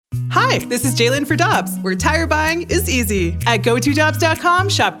Hi, this is Jalen for Dobbs, where tire buying is easy. At GoToDobbs.com,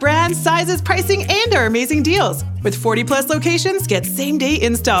 shop brands, sizes, pricing, and our amazing deals. With 40-plus locations, get same-day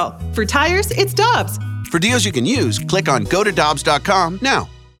install. For tires, it's Dobbs. For deals you can use, click on GoToDobbs.com now.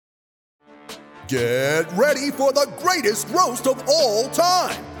 Get ready for the greatest roast of all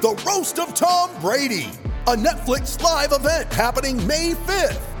time, the Roast of Tom Brady, a Netflix live event happening May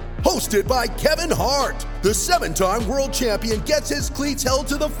 5th. Hosted by Kevin Hart, the 7-time world champion gets his cleats held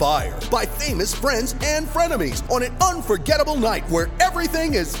to the fire by famous friends and frenemies on an unforgettable night where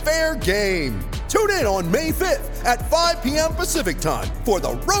everything is fair game. Tune in on May 5th at 5 p.m. Pacific time for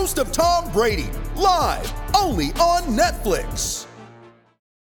the Roast of Tom Brady, live only on Netflix.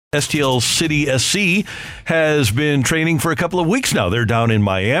 STL City SC has been training for a couple of weeks now. They're down in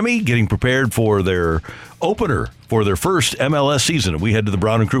Miami getting prepared for their opener for their first MLS season. We head to the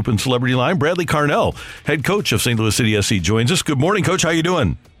Brown and Crouppen Celebrity Line. Bradley Carnell, head coach of St. Louis City SC, joins us. Good morning, Coach. How you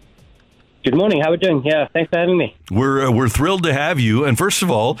doing? Good morning. How are we doing? Yeah, thanks for having me. We're thrilled to have you. And first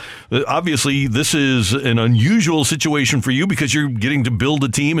of all, obviously, this is an unusual situation for you because you're getting to build a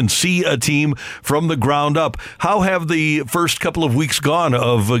team and see a team from the ground up. How have the first couple of weeks gone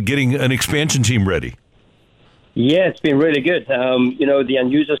of getting an expansion team ready? Yeah, it's been really good. The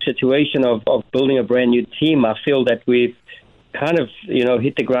unusual situation of building a brand new team, I feel that we've kind of,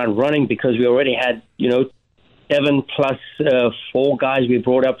 hit the ground running because we already had, 7 plus 4 guys we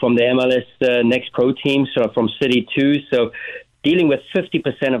brought up from the MLS Next Pro team, so from City 2. So dealing with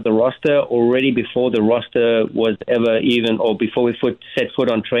 50% of the roster already before the roster was ever even, or before we set foot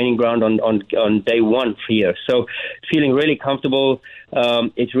on training ground on day one here. So feeling really comfortable.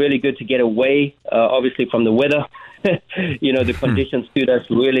 It's really good to get away, obviously, from the weather. The conditions suit us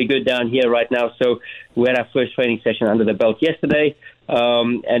really good down here right now. So we had our first training session under the belt yesterday,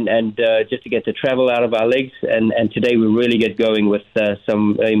 and just to get the travel out of our legs. And today we really get going with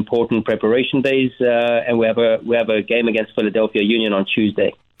some important preparation days, and we have a game against Philadelphia Union on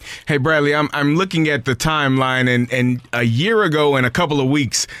Tuesday. Hey, Bradley, I'm looking at the timeline, and a year ago in a couple of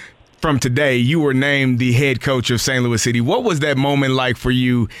weeks from today, you were named the head coach of St. Louis City. What was that moment like for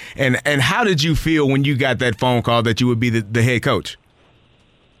you, and how did you feel when you got that phone call that you would be the head coach?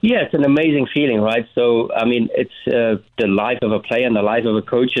 Yeah, it's an amazing feeling, right? So, I mean, it's the life of a player and the life of a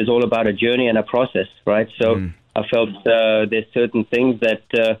coach is all about a journey and a process, right? So I felt there's certain things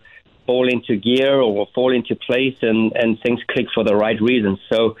that fall into gear or fall into place and things click for the right reasons.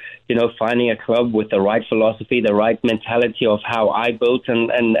 So, finding a club with the right philosophy, the right mentality of how I built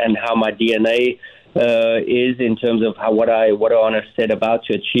and how my DNA is in terms of what I want to set about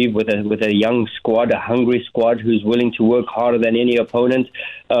to achieve with a young squad, a hungry squad who's willing to work harder than any opponent.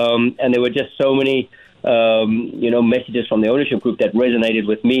 And there were just so many messages from the ownership group that resonated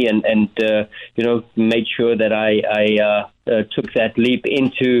with me and made sure that I took that leap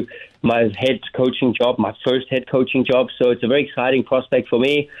into my head coaching job, my first head coaching job. So it's a very exciting prospect for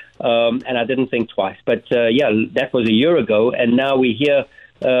me, and I didn't think twice. But, that was a year ago, and now we're here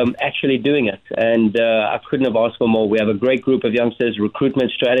actually doing it. And I couldn't have asked for more. We have a great group of youngsters,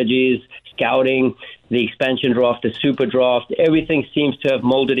 recruitment strategies, scouting, the expansion draft, the super draft. Everything seems to have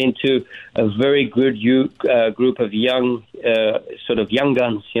molded into a very good group of young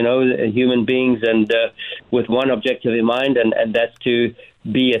guns, human beings, and with one objective in mind, and that's to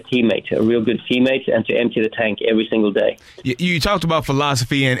be a teammate, a real good teammate, and to empty the tank every single day. You talked about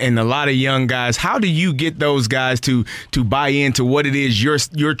philosophy and a lot of young guys. How do you get those guys to buy into what it is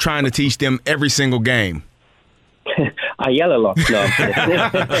you're trying to teach them every single game? I yell a lot. No, I'm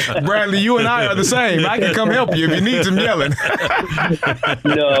kidding. Bradley, you and I are the same. I can come help you if you need some yelling.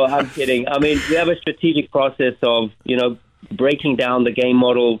 No, I'm kidding. I mean, we have a strategic process of, breaking down the game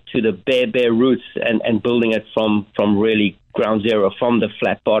model to the bare roots and building it from really ground zero, from the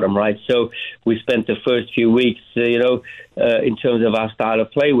flat bottom, right? So we spent the first few weeks, in terms of our style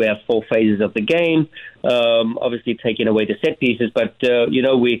of play. We have 4 phases of the game, obviously taking away the set pieces, but,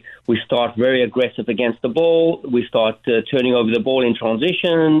 we start very aggressive against the ball. We start turning over the ball in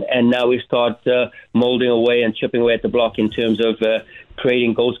transition, and now we start molding away and chipping away at the block in terms of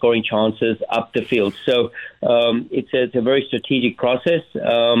creating goal-scoring chances up the field. So it's a very strategic process,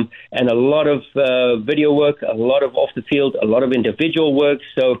 and a lot of video work, a lot of off the field, a lot of individual work.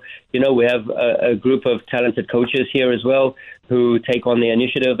 So, we have a group of talented coaches here as well who take on the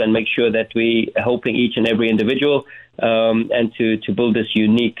initiative and make sure that we are helping each and every individual and to build this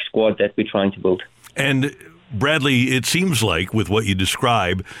unique squad that we're trying to build. And Bradley, it seems like with what you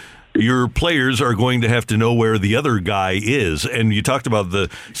describe, your players are going to have to know where the other guy is. And you talked about the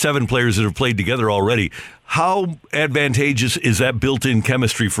 7 players that have played together already. How advantageous is that built-in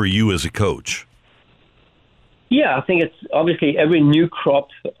chemistry for you as a coach? Yeah, I think it's obviously every new crop,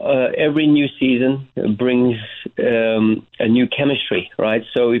 every new season brings a new chemistry, right?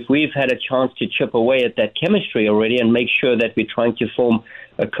 So if we've had a chance to chip away at that chemistry already and make sure that we're trying to form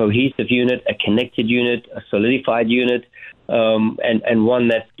a cohesive unit, a connected unit, a solidified unit, and one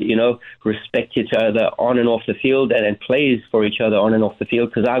that, respects each other on and off the field and plays for each other on and off the field,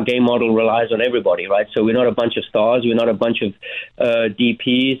 because our game model relies on everybody, right? So we're not a bunch of stars. We're not a bunch of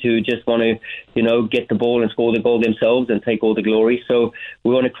DPs who just want to, get the ball and score the goal themselves and take all the glory. So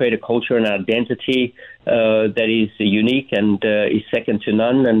we want to create a culture and an identity that is unique and is second to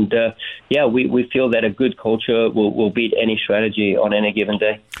none. And, we feel that a good culture will beat any strategy on any given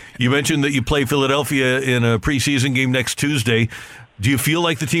day. You mentioned that you play Philadelphia in a preseason game next Tuesday. Do you feel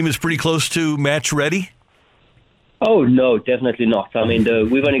like the team is pretty close to match ready? Oh, no, definitely not. I mean,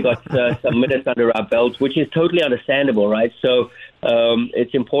 we've only got some minutes under our belts, which is totally understandable, right? So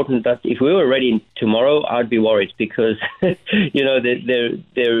it's important that if we were ready tomorrow, I'd be worried because, there's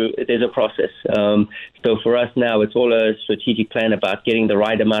a process. So for us now, it's all a strategic plan about getting the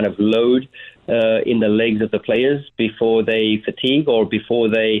right amount of load in the legs of the players before they fatigue or before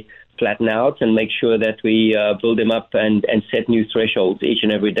they flatten out, and make sure that we build them up and set new thresholds each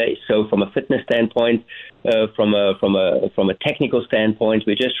and every day. So from a fitness standpoint, from a technical standpoint,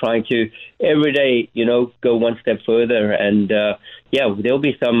 we're just trying to every day, go one step further. And there'll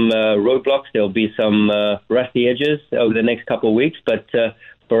be some roadblocks, there'll be some rusty edges over the next couple of weeks, but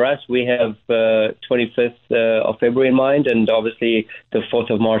for us, we have 25th of February in mind, and obviously the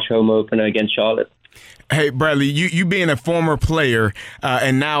 4th of March home opener against Charlotte. Hey, Bradley, you being a former player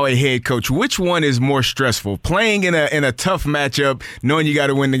and now a head coach, which one is more stressful? Playing in a tough matchup, knowing you got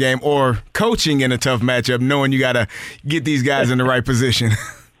to win the game, or coaching in a tough matchup, knowing you got to get these guys in the right position?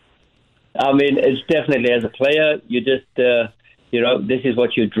 I mean, it's definitely, as a player, you just, this is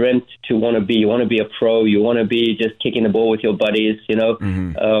what you dreamt to want to be. You want to be a pro. You want to be just kicking the ball with your buddies, and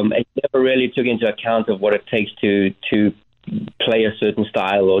you never really took into account of what it takes to play a certain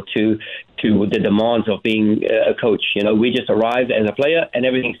style or to the demands of being a coach. We just arrived as a player and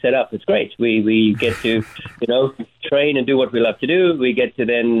everything's set up. It's great. We get to, train and do what we love to do. We get to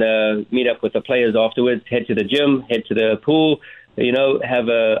then meet up with the players afterwards, head to the gym, head to the pool, have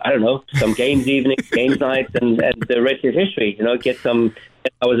some games nights, and the rest is history. Get some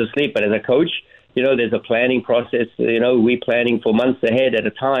hours of sleep. But as a coach, there's a planning process. We're planning for months ahead at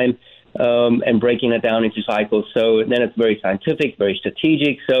a time. And breaking it down into cycles. So then it's very scientific, very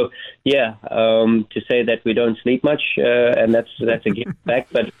strategic. So, to say that we don't sleep much, and that's a given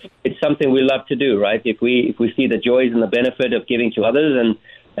fact, but it's something we love to do, right? If we see the joys and the benefit of giving to others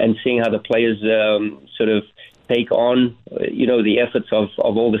and seeing how the players sort of take on, the efforts of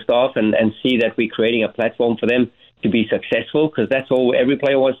all the staff and see that we're creating a platform for them to be successful, because that's all every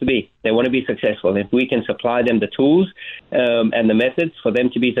player wants to be. They want to be successful. If we can supply them the tools and the methods for them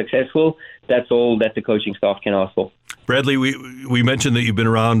to be successful, that's all that the coaching staff can ask for. Bradley, we mentioned that you've been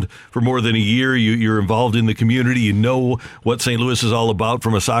around for more than a year. You're involved in the community. You know what St. Louis is all about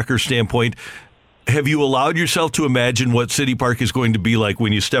from a soccer standpoint. Have you allowed yourself to imagine what City Park is going to be like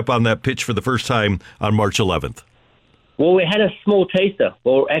when you step on that pitch for the first time on March 11th? Well, we had a small taster,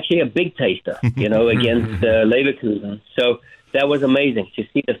 or actually a big taster, against Leverkusen. So that was amazing to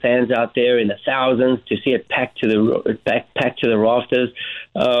see the fans out there in the thousands, to see it packed to the rafters.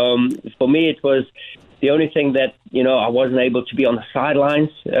 For me, it was the only thing that I wasn't able to be on the sidelines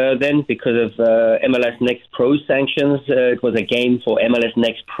then because of MLS Next Pro sanctions. It was a game for MLS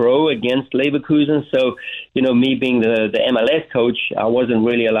Next Pro against Leverkusen. So me being the MLS coach, I wasn't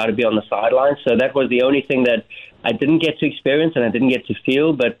really allowed to be on the sidelines. So that was the only thing that I didn't get to experience and I didn't get to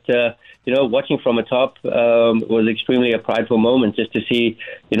feel, but watching from atop was extremely a prideful moment just to see,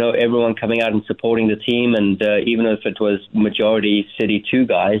 everyone coming out and supporting the team, and even if it was majority City 2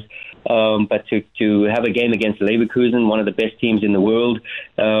 guys, but to have a game against Leverkusen, one of the best teams in the world,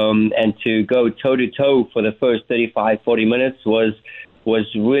 and to go toe-to-toe for the first 35-40 minutes was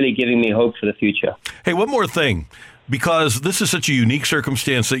really giving me hope for the future. Hey, one more thing. Because this is such a unique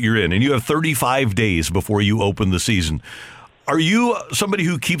circumstance that you're in, and you have 35 days before you open the season. Are you somebody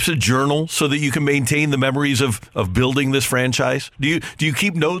who keeps a journal so that you can maintain the memories of building this franchise? Do you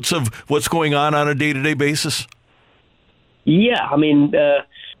keep notes of what's going on a day-to-day basis? Yeah, I mean,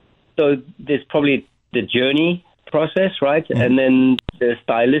 so there's probably the journey process, right? Mm-hmm. And then the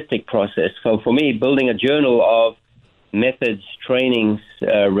stylistic process. So for me, building a journal of methods, trainings,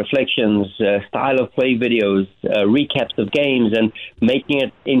 reflections, style of play videos, recaps of games, and making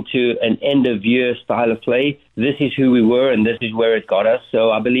it into an end-of-year style of play. This is who we were, and this is where it got us.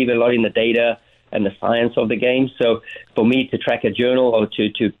 So I believe a lot in the data and the science of the game. So for me to track a journal or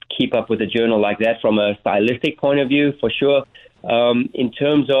to keep up with a journal like that from a stylistic point of view, for sure. In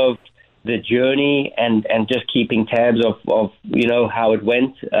terms of the journey and just keeping tabs of how it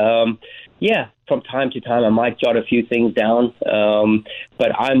went, from time to time I might jot a few things down,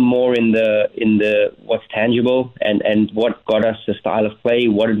 but I'm more in the what's tangible and what got us the style of play.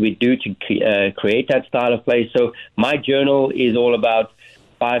 What did we do to create that style of play? So my journal is all about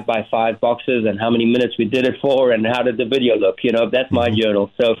 5x5 boxes and how many minutes we did it for and how did the video look. That's my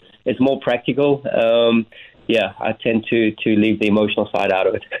journal. So it's more practical. I tend to leave the emotional side out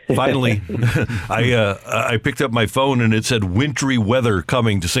of it. Finally, I picked up my phone and it said wintry weather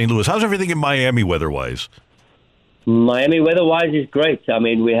coming to St. Louis. How's everything in Miami weather-wise? Miami weather-wise is great. I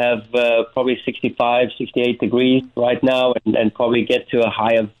mean, we have probably 65, 68 degrees right now and probably get to a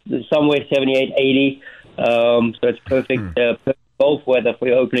high of somewhere 78, 80. So it's perfect golf weather for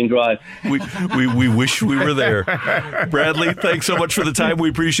your opening drive. We wish we were there. Bradley, thanks so much for the time. We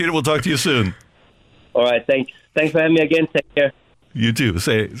appreciate it. We'll talk to you soon. All right, thanks. Thanks for having me again. Take care. You too.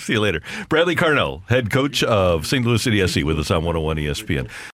 See you later. Bradley Carnell, head coach of St. Louis City SC, with us on 101 ESPN.